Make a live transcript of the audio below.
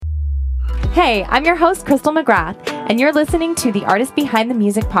Hey, I'm your host, Crystal McGrath, and you're listening to the Artist Behind the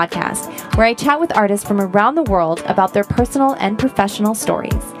Music podcast, where I chat with artists from around the world about their personal and professional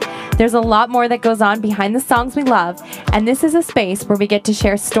stories. There's a lot more that goes on behind the songs we love, and this is a space where we get to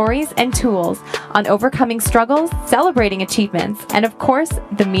share stories and tools on overcoming struggles, celebrating achievements, and of course,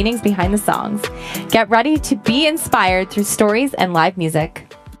 the meanings behind the songs. Get ready to be inspired through stories and live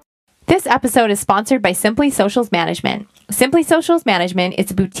music. This episode is sponsored by Simply Socials Management. Simply Socials Management is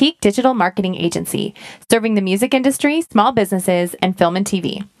a boutique digital marketing agency serving the music industry, small businesses, and film and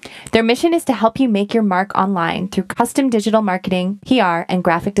TV. Their mission is to help you make your mark online through custom digital marketing, PR, and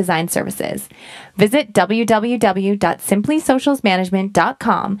graphic design services. Visit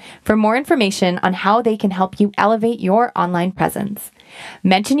www.simplysocialsmanagement.com for more information on how they can help you elevate your online presence.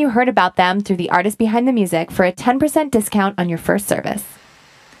 Mention you heard about them through the Artist Behind the Music for a 10% discount on your first service.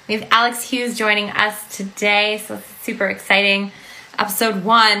 We have Alex Hughes joining us today, so it's super exciting. Episode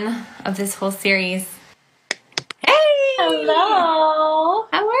 1 of this whole series. Hey! Hello!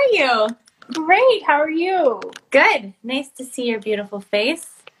 How are you? Great, how are you? Good. Nice to see your beautiful face.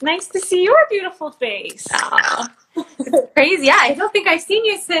 Nice to see your beautiful face. Oh, it's crazy. Yeah, I don't think I've seen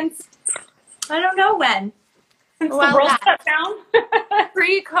you since, I don't know when. Since the world shut down?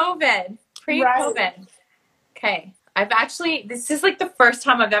 Pre-COVID. Right. Okay. This is like the first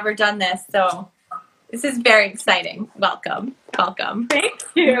time I've ever done this, so this is very exciting. Welcome. Thank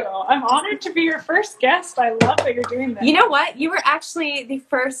you. I'm honored to be your first guest. I love that you're doing this. You know what? You were actually the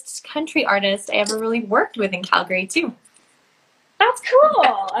first country artist I ever really worked with in Calgary, too. That's cool.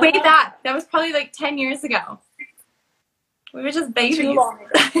 Way back. That was probably like 10 years ago. We were just babies. Too long ago.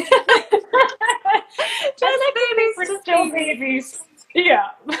 We're still babies.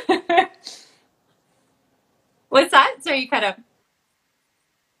 Yeah. What's that? Sorry, you cut up.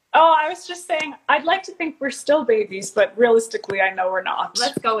 Oh, I was just saying, I'd like to think we're still babies, but realistically, I know we're not.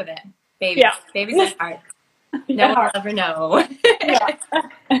 Let's go with it. Babies. Yeah. Babies is hard. No one will ever know. Yeah.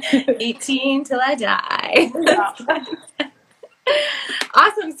 18 till I die. Yeah.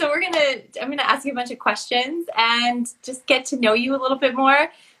 Awesome. So I'm gonna ask you a bunch of questions and just get to know you a little bit more,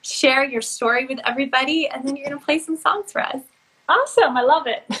 share your story with everybody, and then you're gonna play some songs for us. Awesome. I love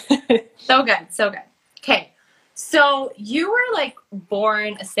it. So good. Okay. So you were like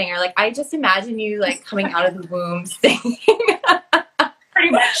born a singer. Like I just imagine you like coming out of the womb singing.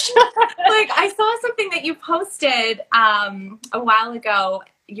 Pretty much. Like I saw something that you posted a while ago.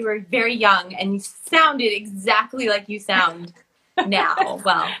 You were very young and you sounded exactly like you sound now.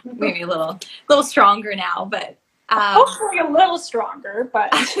 Well, maybe a little stronger now, but hopefully a little stronger.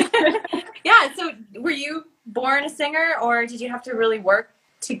 But yeah. So were you born a singer, or did you have to really work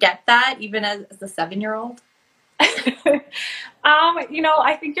to get that, even as a 7-year-old?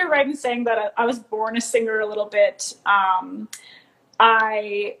 I think you're right in saying that I was born a singer a little bit.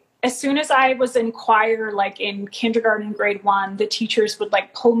 As soon as I was in choir, like in kindergarten, grade 1, the teachers would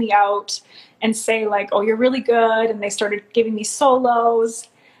like pull me out and say like, oh, you're really good. And they started giving me solos.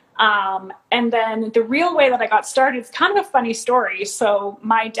 And then the real way that I got started is kind of a funny story. So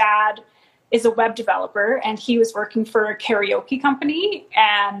my dad is a web developer and he was working for a karaoke company.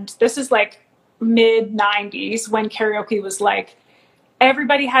 And this is like mid 90s when karaoke was like,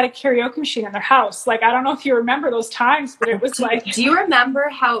 everybody had a karaoke machine in their house. Like, I don't know if you remember those times, but it was like... Do you remember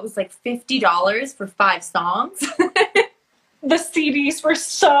how it was like $50 for 5 songs? The CDs were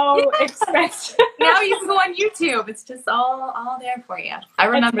so expensive. Now you can go on YouTube. It's just all there for you. I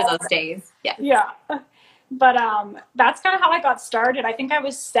remember those days. Yeah. But that's kind of how I got started. I think I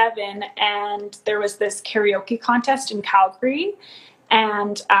was 7 and there was this karaoke contest in Calgary.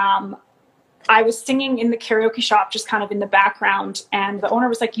 And I was singing in the karaoke shop, just kind of in the background. And the owner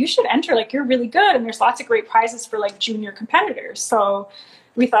was like, you should enter, like, you're really good. And there's lots of great prizes for like junior competitors. So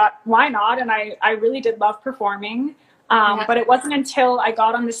we thought, why not? And I really did love performing. But it wasn't until I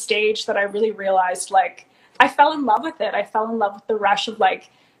got on the stage that I really realized, like, I fell in love with it. I fell in love with the rush of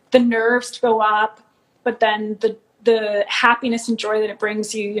like the nerves to go up, but then the happiness and joy that it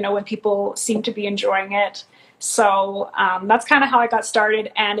brings you, when people seem to be enjoying it. So that's kind of how I got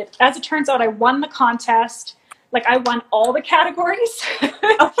started. And as it turns out, I won the contest. Like, I won all the categories.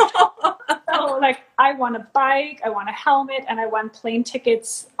 So, like, I won a bike, I won a helmet, and I won plane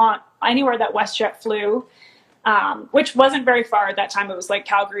tickets on anywhere that WestJet flew, which wasn't very far at that time. It was like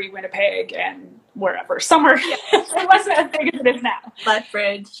Calgary, Winnipeg, and wherever, somewhere. It wasn't as big as it is now.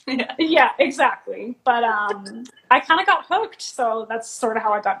 Lethbridge. Yeah, exactly. But I kind of got hooked. So that's sort of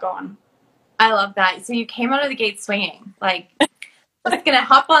how I got going. I love that. So you came out of the gate swinging, like, just gonna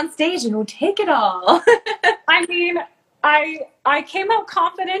hop on stage and we'll take it all. I mean, I came out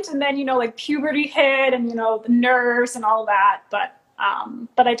confident, and then like puberty hit, and the nerves and all that. But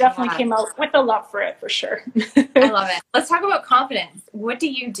But I definitely came out with a love for it, for sure. I love it. Let's talk about confidence. What do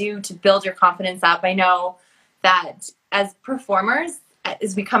you do to build your confidence up? I know that as performers,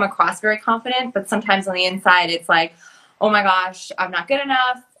 as we come across very confident, but sometimes on the inside, it's like, oh my gosh, I'm not good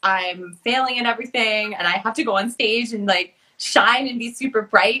enough. I'm failing at everything. And I have to go on stage and like shine and be super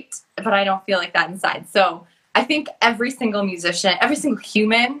bright, but I don't feel like that inside. So I think every single musician, every single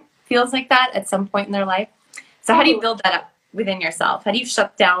human feels like that at some point in their life. So how do you build that up within yourself? How do you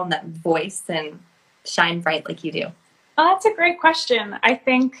shut down that voice and shine bright like you do? Oh, that's a great question. I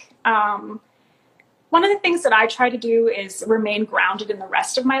think one of the things that I try to do is remain grounded in the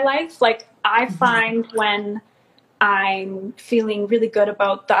rest of my life. Like I find when I'm feeling really good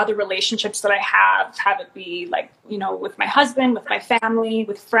about the other relationships that I have it be like, you know, with my husband, with my family,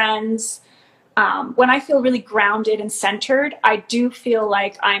 with friends. When I feel really grounded and centered, I do feel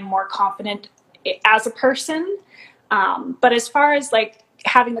like I'm more confident as a person. But as far as like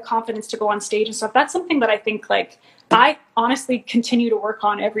having the confidence to go on stage and stuff, that's something that I think like I honestly continue to work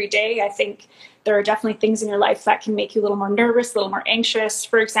on every day. I think there are definitely things in your life that can make you a little more nervous, a little more anxious.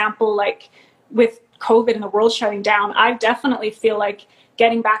 For example, like with COVID and the world shutting down, I definitely feel like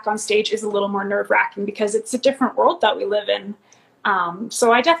getting back on stage is a little more nerve-wracking because it's a different world that we live in.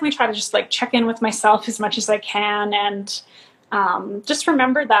 So I definitely try to just like check in with myself as much as I can, and just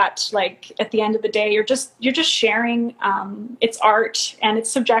remember that like at the end of the day, you're just sharing. It's art and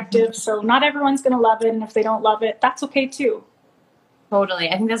it's subjective, so not everyone's going to love it, and if they don't love it, that's okay too. Totally.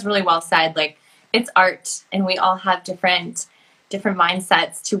 I think that's really well said. Like it's art and we all have different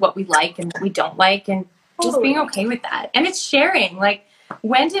mindsets to what we like and what we don't like, and just being okay with that. And it's sharing. Like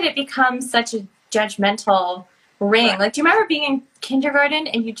when did it become such a judgmental ring? Right. Like do you remember being in kindergarten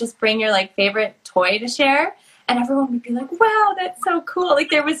and you just bring your like favorite toy to share and everyone would be like, wow, that's so cool. Like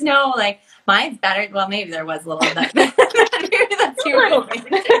there was no like mine's better. Well, maybe there was a little of that. Maybe that's too early.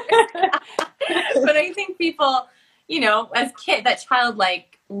 But I think people, you know, as kid, that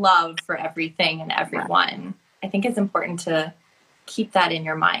childlike love for everything and everyone, I think it's important to keep that in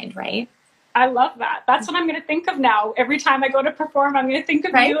your mind, right? I love that. That's what I'm going to think of now. Every time I go to perform, I'm going to think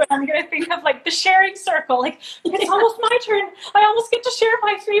of you, and I'm going to think of like the sharing circle. Like it's almost my turn. I almost get to share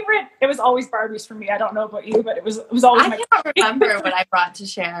my favorite. It was always Barbies for me. I don't know about you, but it was always. I can't remember what I brought to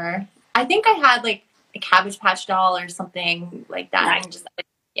share. I think I had like a Cabbage Patch doll or something like that. Nice. And just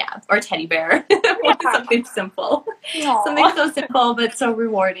or a teddy bear. Something simple. Aww. Something so simple but so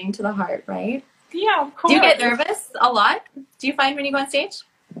rewarding to the heart, right? Yeah, of course. Do you get nervous a lot? Do you find when you go on stage?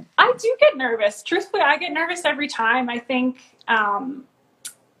 I do get nervous. Truthfully, I get nervous every time. I think,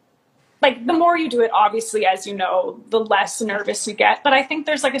 like the more you do it, obviously, as you know, the less nervous you get. But I think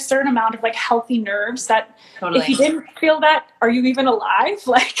there's like a certain amount of like healthy nerves that if you didn't feel that, are you even alive?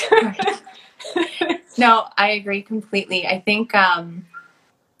 Like, No, I agree completely. I think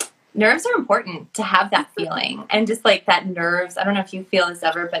nerves are important to have that feeling, and just like that nerves. I don't know if you feel this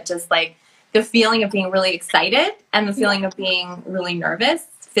ever, but just like the feeling of being really excited and the feeling of being really nervous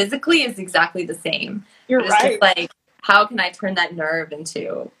physically is exactly the same. You're right. It's just like, how can I turn that nerve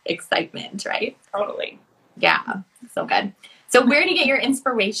into excitement, right? Totally. Yeah, so good. So where do you get your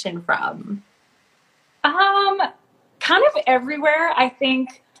inspiration from? Kind of everywhere. I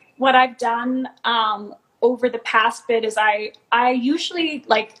think what I've done over the past bit is I usually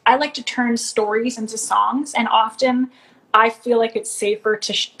I like to turn stories into songs, and often I feel like it's safer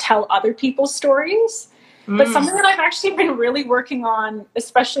to tell other people's stories. But something that I've actually been really working on,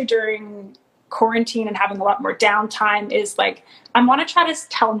 especially during quarantine and having a lot more downtime, is like I want to try to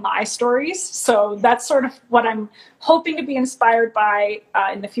tell my stories. So that's sort of what I'm hoping to be inspired by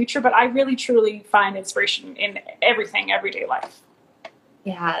in the future. But I really, truly find inspiration in everything, everyday life.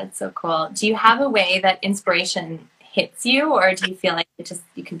 Yeah, it's so cool. Do you have a way that inspiration hits you, or do you feel like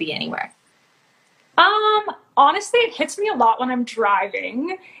you can be anywhere? Honestly, it hits me a lot when I'm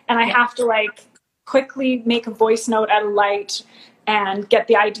driving and I have to quickly make a voice note at a light and get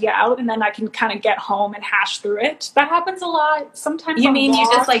the idea out, and then I can kind of get home and hash through it. That happens a lot. Sometimes you mean you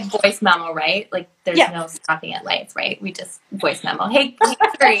just voice memo, right? Like there's no stopping at lights, right? We just voice memo. Hey,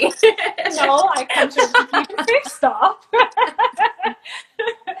 sorry. No, I come to a computer say stop.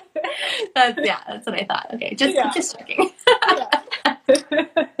 That's what I thought. Okay, just checking.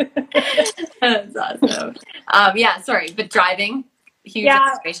 That's awesome. Sorry, but driving, huge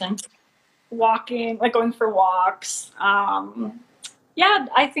inspiration. Walking, going for walks.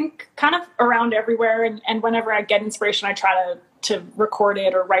 I think kind of around everywhere. And whenever I get inspiration, I try to record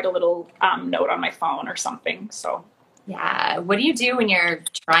it or write a little note on my phone or something. So, yeah. What do you do when you're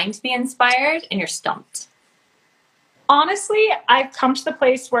trying to be inspired and you're stumped? Honestly, I've come to the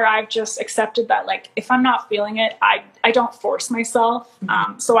place where I've just accepted that, like, if I'm not feeling it, I don't force myself.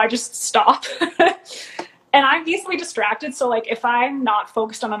 So I just stop. And I'm easily distracted. So, like, if I'm not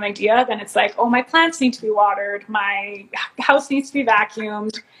focused on an idea, then it's like, oh, my plants need to be watered. My house needs to be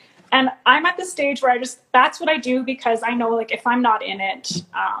vacuumed. And I'm at the stage where that's what I do, because I know, like, if I'm not in it,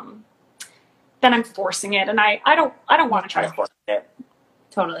 then I'm forcing it. And I don't want to try to force it.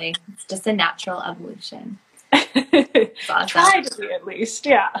 Totally. It's just a natural evolution. Awesome. Try to be, at least.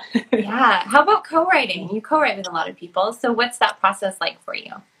 Yeah. Yeah. How about co-writing? You co-write with a lot of people. So what's that process like for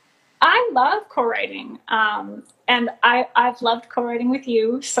you? I love co-writing. And I've loved co-writing with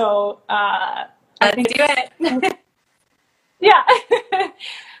you. So let's do it. Yeah.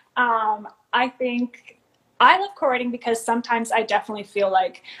 I think I love co-writing because sometimes I definitely feel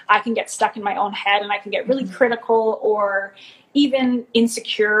like I can get stuck in my own head and I can get really critical or even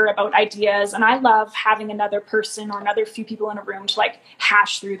insecure about ideas. And I love having another person or another few people in a room to like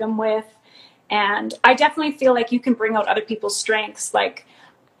hash through them with. And I definitely feel like you can bring out other people's strengths. Like,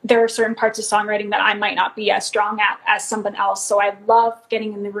 there are certain parts of songwriting that I might not be as strong at as someone else. So I love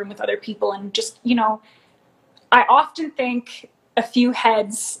getting in the room with other people and just, I often think a few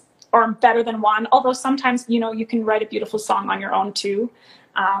heads are better than one, although sometimes, you can write a beautiful song on your own too.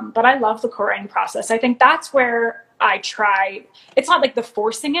 But I love the co-writing process. I think that's where I try. It's not like the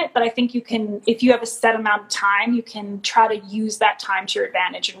forcing it, but I think you can, if you have a set amount of time, you can try to use that time to your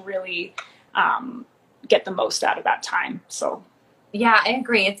advantage and really get the most out of that time. So. Yeah, I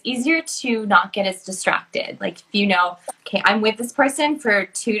agree. It's easier to not get as distracted. Like, if okay, I'm with this person for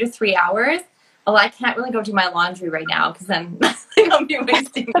 2 to 3 hours. Oh, I can't really go do my laundry right now because I'll be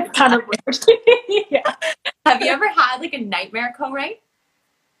wasting a ton of weird. Yeah. Have you ever had like a nightmare co-write?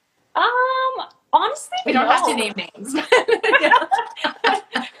 Honestly, we don't have to name names.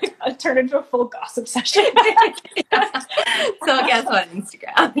 I'll turn into a full gossip session. Yeah. So guess what?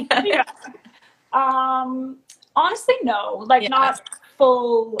 Instagram. Yeah. Honestly, no. Like, not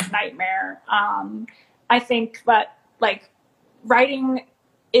full nightmare. I think that like writing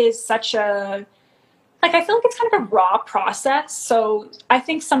is such a, like, I feel like it's kind of a raw process. So I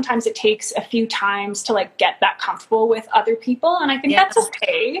think sometimes it takes a few times to like get that comfortable with other people. And I think that's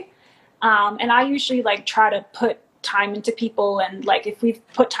okay. And I usually like try to put time into people. And like, if we've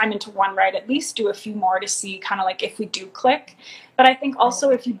put time into one, right, at least do a few more to see kind of like if we do click. But I think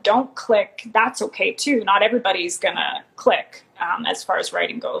also if you don't click, that's okay too. Not everybody's gonna click as far as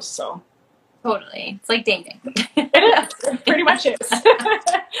writing goes. So. Totally. It's like dating. It is. It pretty much is.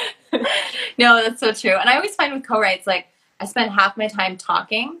 No, that's so true. And I always find with co-writes, like, I spend half my time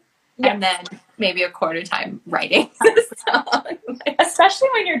talking and then maybe a quarter time writing. Especially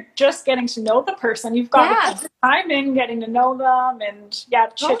when you're just getting to know the person. You've got to put time in getting to know them and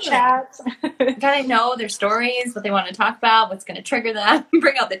chit chat. Gotta know their stories, what they want to talk about, what's going to trigger them,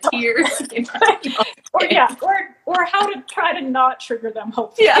 bring out the tears. Or how to try to not trigger them,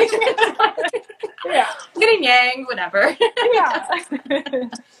 hopefully. Yeah. Getting yang, whatever. Yeah.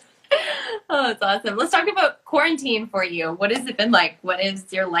 Oh, that's awesome. Let's talk about quarantine for you. What has it been like? What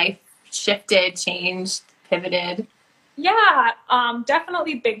is your life shifted, changed, pivoted? Yeah,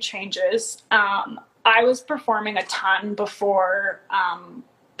 definitely big changes. I was performing a ton before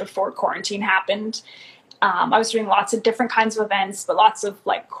quarantine happened. I was doing lots of different kinds of events, but lots of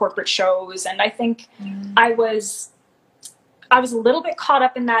like corporate shows. And I think I was a little bit caught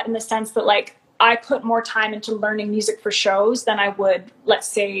up in that, in the sense that like I put more time into learning music for shows than I would, let's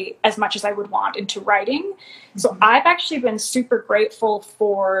say, as much as I would want into writing. So I've actually been super grateful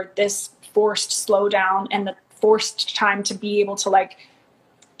for this forced slowdown and the forced time to be able to like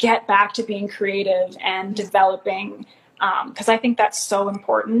get back to being creative and developing, because I think that's so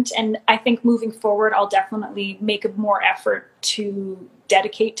important. And I think moving forward, I'll definitely make a more effort to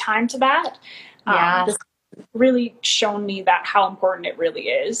dedicate time to that. This really shown me that how important it really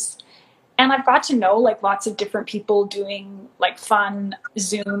is. And I've got to know like lots of different people doing like fun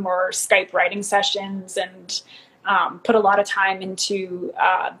Zoom or Skype writing sessions, and put a lot of time into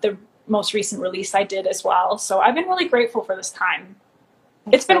the most recent release I did as well. So I've been really grateful for this time.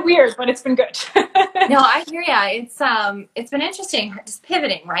 It's been weird, but it's been good. No, I hear ya. It's been interesting, just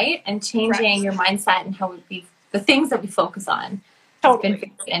pivoting, right? And changing your mindset and how the things that we focus on. Totally. It's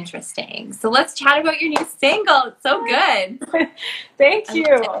been very interesting. So let's chat about your new single. It's so good. Thank you.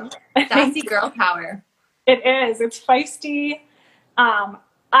 Sassy girl power. It is. It's feisty.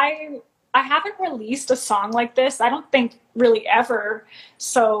 I haven't released a song like this, I don't think, really ever.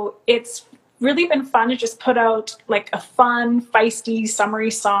 So it's really been fun to just put out like a fun, feisty, summery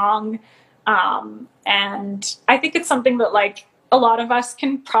song. And I think it's something that like a lot of us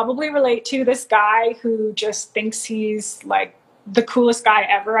can probably relate to this guy who just thinks he's like the coolest guy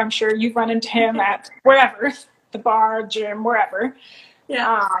ever. I'm sure you've run into him at wherever, the bar, gym, wherever.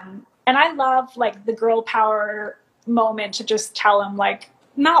 Yeah. And I love like the girl power moment to just tell him like,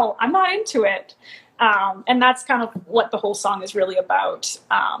 no, I'm not into it. And that's kind of what the whole song is really about.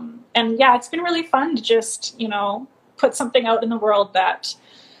 And yeah, it's been really fun to just, you know, put something out in the world that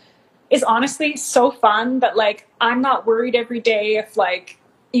is honestly so fun that like I'm not worried every day if like,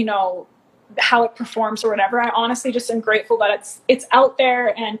 you know, how it performs or whatever. I honestly just am grateful that it's out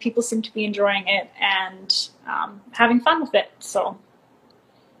there and people seem to be enjoying it and having fun with it. So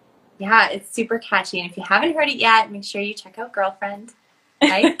yeah, it's super catchy. And if you haven't heard it yet, make sure you check out Girlfriend.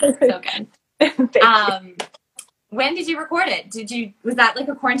 Right? So good. When did you record it? Was that like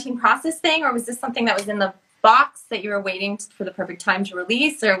a quarantine process thing, or was this something that was in the box that you were waiting for the perfect time to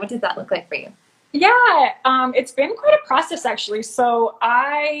release, or what did that look like for you? Yeah, it's been quite a process actually. So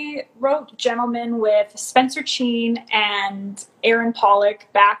I wrote Gentleman with Spencer Cheen and Aaron Pollock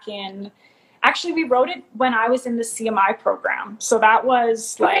actually we wrote it when I was in the CMI program. So that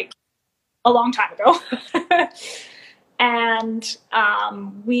was like a long time ago. And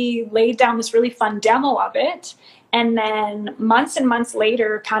we laid down this really fun demo of it. And then months and months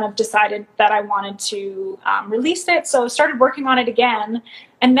later, kind of decided that I wanted to release it. So started working on it again.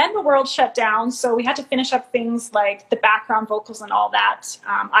 And then the world shut down. So we had to finish up things like the background vocals and all that.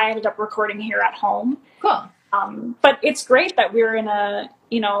 I ended up recording here at home. Cool. But it's great that we're in a,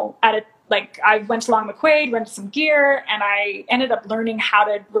 you know, I went to Long McQuaid, rented some gear, and I ended up learning how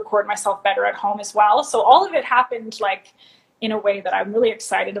to record myself better at home as well. So all of it happened like in a way that I'm really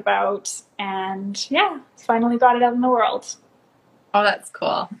excited about. And yeah, finally got it out in the world. Oh, that's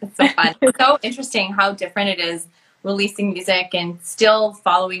cool. It's so fun. It's so interesting how different it is releasing music and still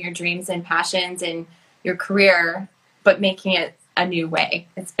following your dreams and passions and your career, but making it a new way.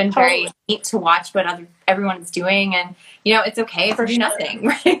 It's been very neat to watch what everyone is doing, and you know, it's okay for nothing,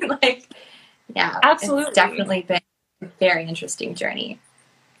 right? Like, yeah, absolutely. It's definitely been a very interesting journey.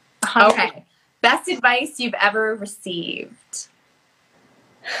 100%. Okay, best advice you've ever received?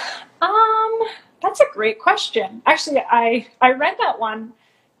 That's a great question. Actually, I read that one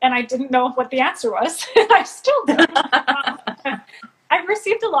and I didn't know what the answer was. I still don't. I've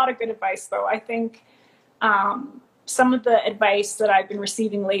received a lot of good advice though. I think some of the advice that I've been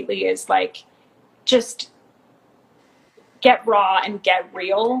receiving lately is like, just get raw and get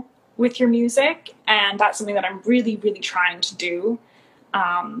real with your music. And that's something that I'm really, really trying to do.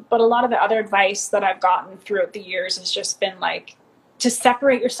 But a lot of the other advice that I've gotten throughout the years has just been like, to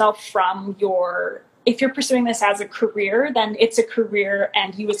separate yourself from if you're pursuing this as a career, then it's a career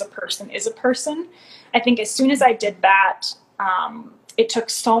and you as a person is a person. I think as soon as I did that, it took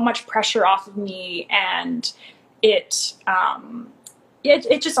so much pressure off of me, and it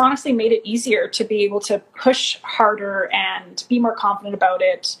just honestly made it easier to be able to push harder and be more confident about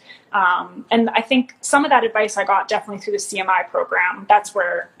it. And I think some of that advice I got definitely through the CMI program. That's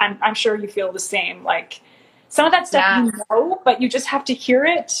where I'm sure you feel the same. Like some of that stuff you know, but you just have to hear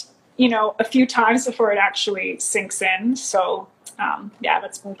it, you know, a few times before it actually sinks in. So yeah,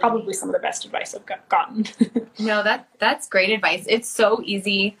 that's probably some of the best advice I've gotten. No, that's great advice. It's so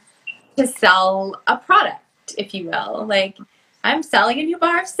easy to sell a product, if you will. Like, I'm selling a new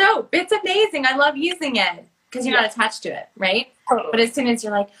bar of soap. It's amazing. I love using it, because you're not attached to it, right? Totally. But as soon as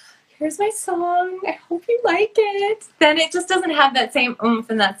you're like, here's my song, I hope you like it, then it just doesn't have that same oomph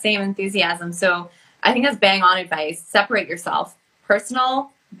and that same enthusiasm. So I think that's bang on advice. Separate yourself.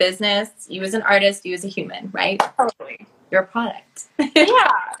 Personal, business, you as an artist, you as a human, right? Totally. You're a product. Yeah.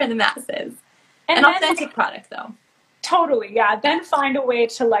 For the masses. And an authentic product, though. Totally, yeah. Then find a way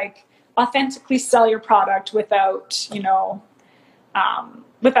to like authentically sell your product without, you know,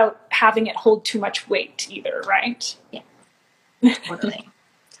 without having it hold too much weight either, right? Yeah. Totally.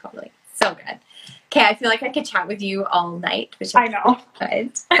 Totally. So good. Okay, I feel like I could chat with you all night, which I know.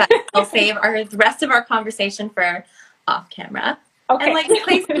 Good. But I'll save the rest of our conversation for off camera. Okay. And like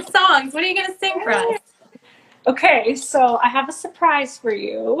play some songs. What are you gonna sing for us? Okay, so I have a surprise for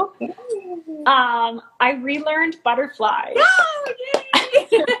you. I relearned Butterflies. Oh,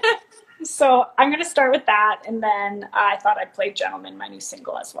 yay! So I'm going to start with that, and then I thought I'd play Gentleman, my new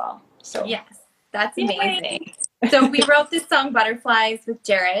single, as well. So yes, that's amazing. So we wrote this song Butterflies with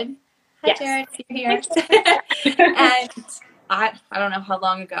Jared. Hi, Jared, you're here. And I don't know how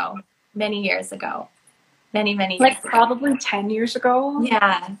long ago, many years ago. Many years like ago. Probably 10 years ago.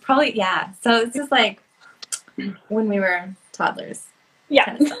 Yeah, probably, yeah. So this is like when we were toddlers. Yeah.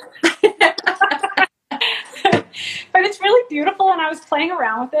 Kind of But it's really beautiful, and I was playing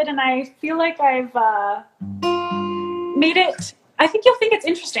around with it, and I feel like I've made it I think you'll think it's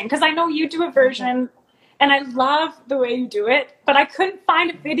interesting because I know you do a version and I love the way you do it, but I couldn't find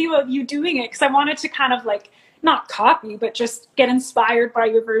a video of you doing it because I wanted to kind of like not copy, but just get inspired by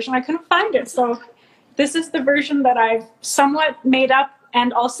your version. I couldn't find it. So this is the version that I've somewhat made up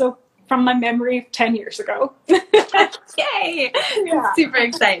and also from my memory of 10 years ago. Yay! Yeah. I'm super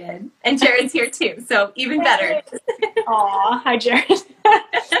excited. And Jared's here too, so even better. Aw, hi Jared.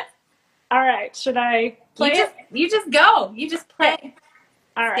 All right, should I play it? You just go. You just play. Okay.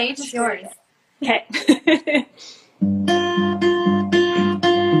 All right. Stage is yours. Okay.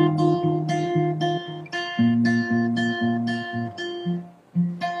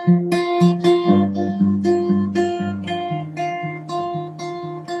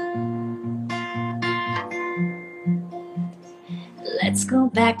 Let's go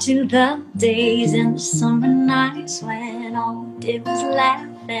back to the days in the summer nights when all we did was laugh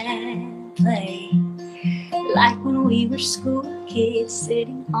and play. Like when we were school kids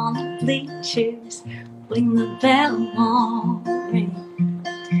sitting on the bleachers, when the bell won't ring.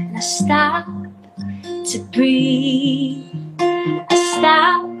 And I stop to breathe. I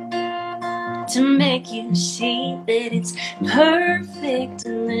stop to make you see that it's perfect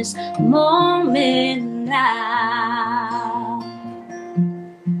in this moment now.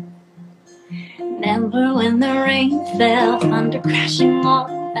 Remember when the rain fell, thunder crashing all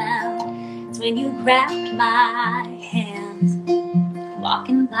around. It's when you grabbed my hands,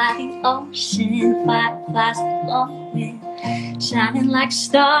 walking by the ocean, fireflies glowing, shining like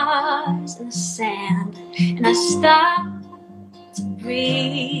stars in the sand. And I stopped to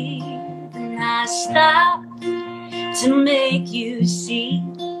breathe, and I stopped to make you see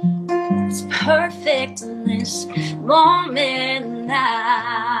it's perfect in this moment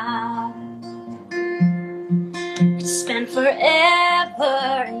now. Spend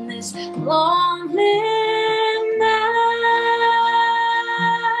forever in this moment now.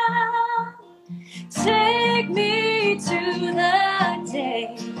 Take me to the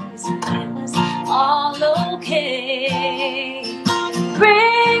days when it was all okay.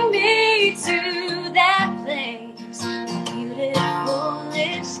 Bring me to that place, beautiful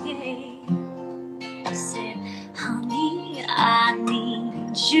escape. I said, honey, I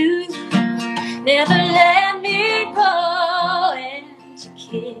need you. Never let me go. And you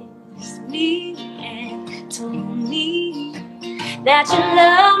kissed me and told me that you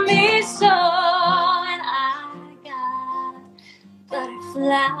love me so. And I got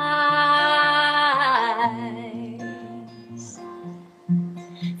butterflies.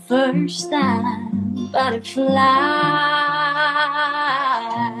 First time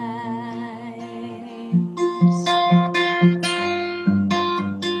butterflies.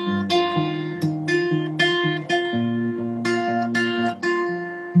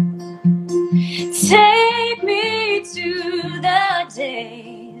 Take me to the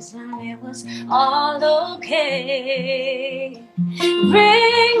days when it was all okay.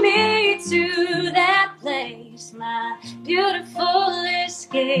 Bring me to that place, my beautiful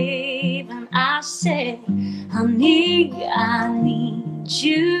escape. And I said, honey, I need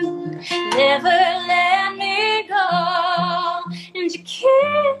you. Never let me go. And you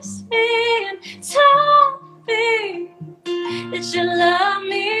kissed me and told me that you love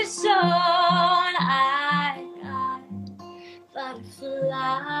me so. And I got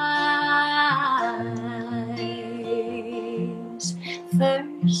butterflies.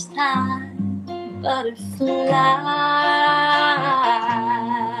 First time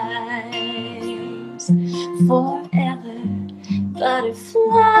butterflies. Forever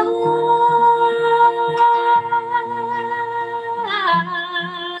butterflies.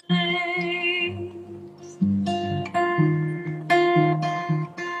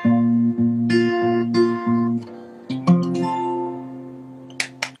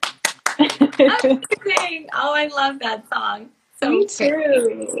 Amazing. Oh, I love that song. So me too.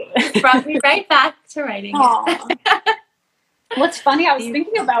 It brought me right back to writing it. What's funny, I was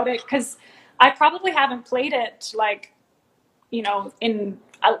thinking about it because I probably haven't played it like, you know, in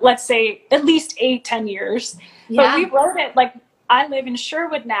let's say at least 8-10 years. Yeah. But we wrote it like I live in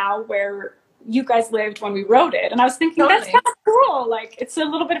Sherwood now, where you guys lived when we wrote it, and I was thinking that's kind of cool. Like it's a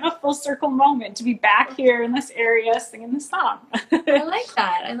little bit of a full circle moment to be back here in this area singing this song. I like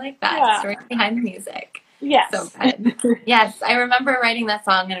that. I like that. Yeah. Story behind the music. Yes. So good. Yes, I remember writing that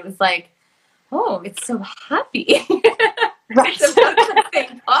song, and it was like, oh, it's so happy. Right. It's about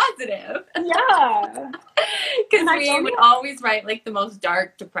something positive. Yeah. Because we would always write like the most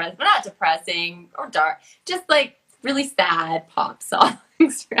dark, depressed, but not depressing or dark, just like really sad pop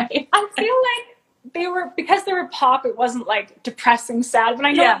songs, right? I feel like because they were pop, it wasn't like depressing sad, but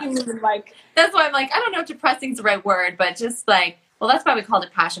I know what you mean. Like, that's why I'm like, I don't know if depressing is the right word, but just like Well, that's why we called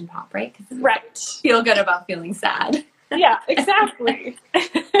it passion pop, right? Because Right. feel good about feeling sad. Yeah, exactly.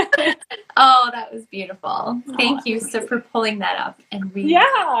 Oh, that was beautiful. Thank you for pulling that up and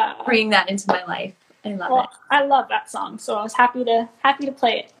bringing that into my life. I love it. I love that song, so I was happy to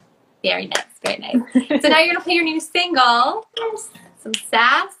play it. Very nice, very nice. So now you're gonna play your new single. Yes. Some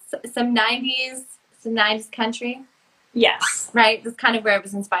sass, some '90s country. Yes. Right? That's kind of where it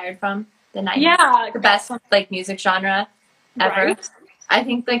was inspired from. The '90s. Yeah. The best like music genre ever. Right. I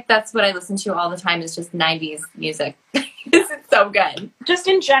think like that's what I listen to all the time is just '90s music. This is so good. Just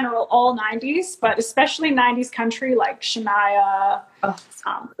in general, all '90s, but especially '90s country, like Shania,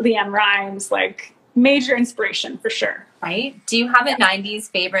 Leanne Rimes, like major inspiration for sure. Right? Do you have a '90s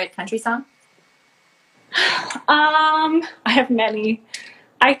favorite country song? I have many.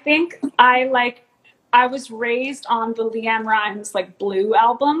 I think I was raised on the Leanne Rimes like Blue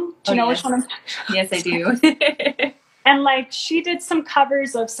album. Do you know which one I'm talking about? Yes, I do. And like she did some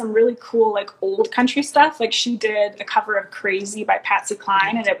covers of some really cool like old country stuff. Like she did a cover of Crazy by Patsy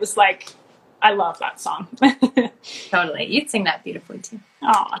Cline, and it was like, I love that song. Totally. You'd sing that beautifully too.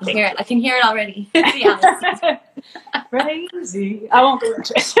 Oh, I can hear it already. Crazy. I won't go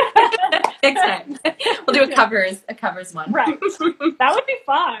into it. Next time. We'll do a covers one. Right. That would be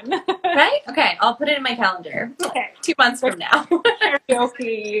fun. Right? Okay. I'll put it in my calendar. Okay. 2 months from now.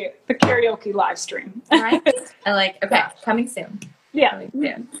 The karaoke live stream. Right? Okay. Coming soon. Yeah. Coming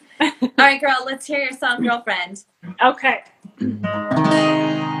soon. All right, girl. Let's hear your song, Girlfriend. Okay.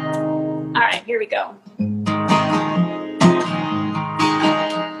 All right. Here we go.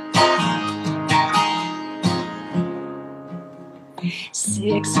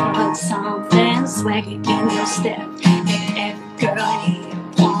 6 foot something, swagger in your step. And every girl here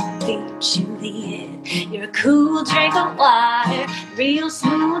wanna be Juliet. You're a cool drink of water, real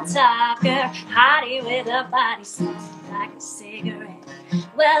smooth talker, hottie with a body smelling like a cigarette.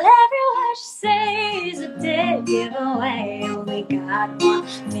 Well, every word she says is a dead giveaway. Only got one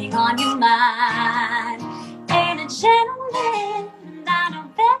thing on your mind. Ain't a gentleman, and I know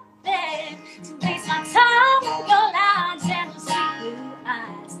better to waste my time on your lines and those sweet blue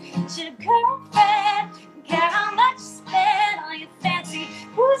eyes. It's your girlfriend, don't care how much you spend on your fancy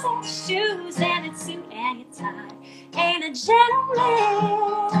boots and shoes and your suit and your tie. Ain't a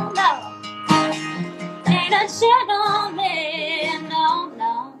gentleman, no. Ain't a gentleman, no,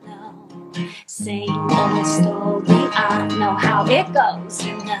 no, no. Same old story, I know how it goes.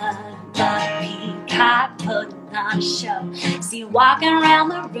 You're nothing but a peacock putting on a show. See, walking around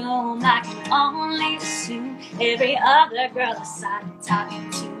the room, I can only assume every other girl I started talking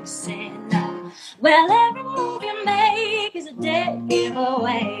to said no. Well, every move you make is a dead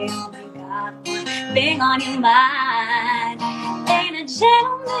giveaway. Only got one thing on your mind. Ain't a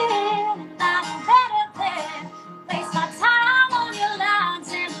gentleman, and I know better than waste my time on your lines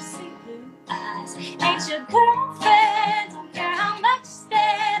and your sweet blue eyes. Ain't your girlfriend, don't care how much you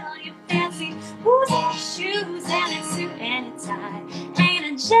spend on your fancy boots and shoes and your suit and your tie. Ain't a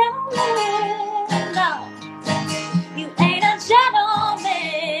gentleman, no. You ain't a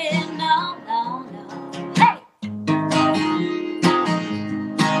gentleman, no, no, no. Hey!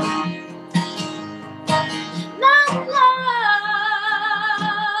 No, no.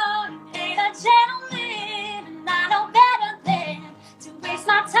 You ain't a gentleman, and I know better than to waste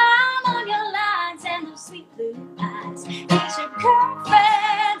my time on your lines and those sweet blue eyes. Ain't your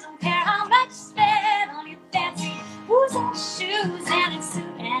girlfriend, don't care how much you spend on your fancy boots and shoes and your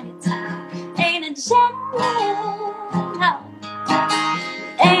suit and your tie. Ain't a gentleman, no.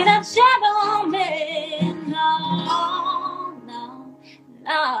 Ain't a gentleman, no, no,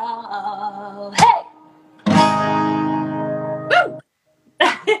 no. Hey! Woo!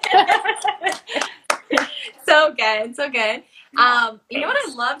 So good, so good. You know what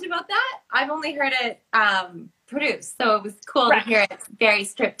I loved about that? I've only heard it produced, so it was cool to hear it very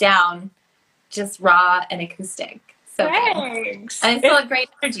stripped down, just raw and acoustic. So Thanks. Good. And it's still a great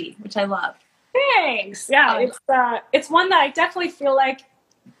energy, which I love. Thanks. Yeah, it's one that I definitely feel like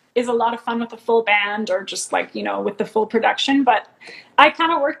is a lot of fun with a full band or just like, you know, with the full production. But I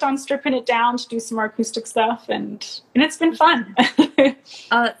kind of worked on stripping it down to do some more acoustic stuff, and it's been fun. Oh,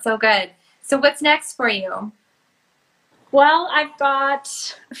 that's so good. So what's next for you? Well, I've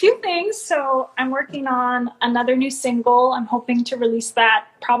got a few things. So I'm working on another new single. I'm hoping to release that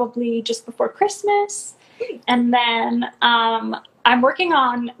probably just before Christmas. And then I'm working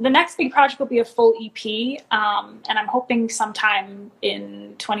on the next big project will be a full EP. And I'm hoping sometime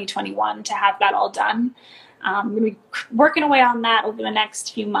in 2021 to have that all done. I'm going to be working away on that over the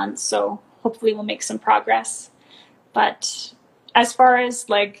next few months. So hopefully we'll make some progress. But as far as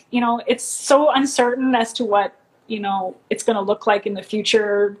like, you know, it's so uncertain as to what, it's going to look like in the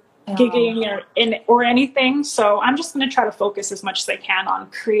future, gigging or anything. So I'm just going to try to focus as much as I can on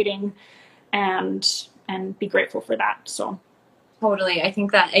creating and be grateful for that. So totally. I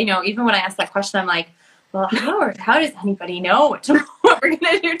think that, even when I asked that question, I'm like, well, how does anybody know what we're going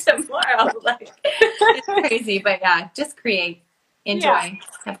to do tomorrow? Like, it's crazy, but yeah, just create, enjoy,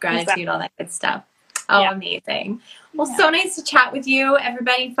 have gratitude, all that good stuff. Oh, amazing. Well, so nice to chat with you.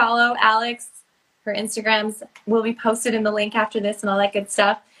 Everybody follow Alex. Her Instagrams will be posted in the link after this and all that good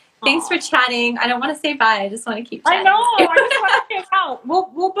stuff. Thanks for chatting. I don't want to say bye. I just want to keep chatting. I know. I just want to hang out.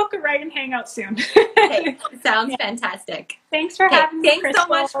 We'll book a ride and hang out soon. Okay, sounds fantastic. Thanks for having me, Thanks Crystal. so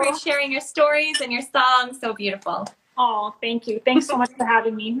much for sharing your stories and your songs. So beautiful. Oh, thank you. Thanks so much for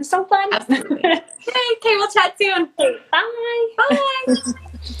having me. It was so fun. Absolutely. Okay, we'll chat soon. Okay, bye. Bye.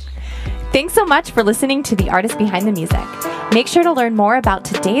 Thanks so much for listening to The Artist Behind the Music. Make sure to learn more about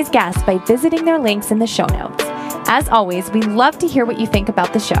today's guest by visiting their links in the show notes. As always, we love to hear what you think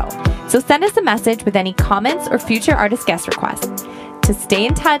about the show. So send us a message with any comments or future artist guest requests. To stay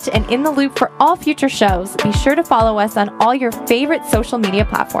in touch and in the loop for all future shows, be sure to follow us on all your favorite social media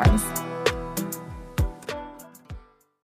platforms.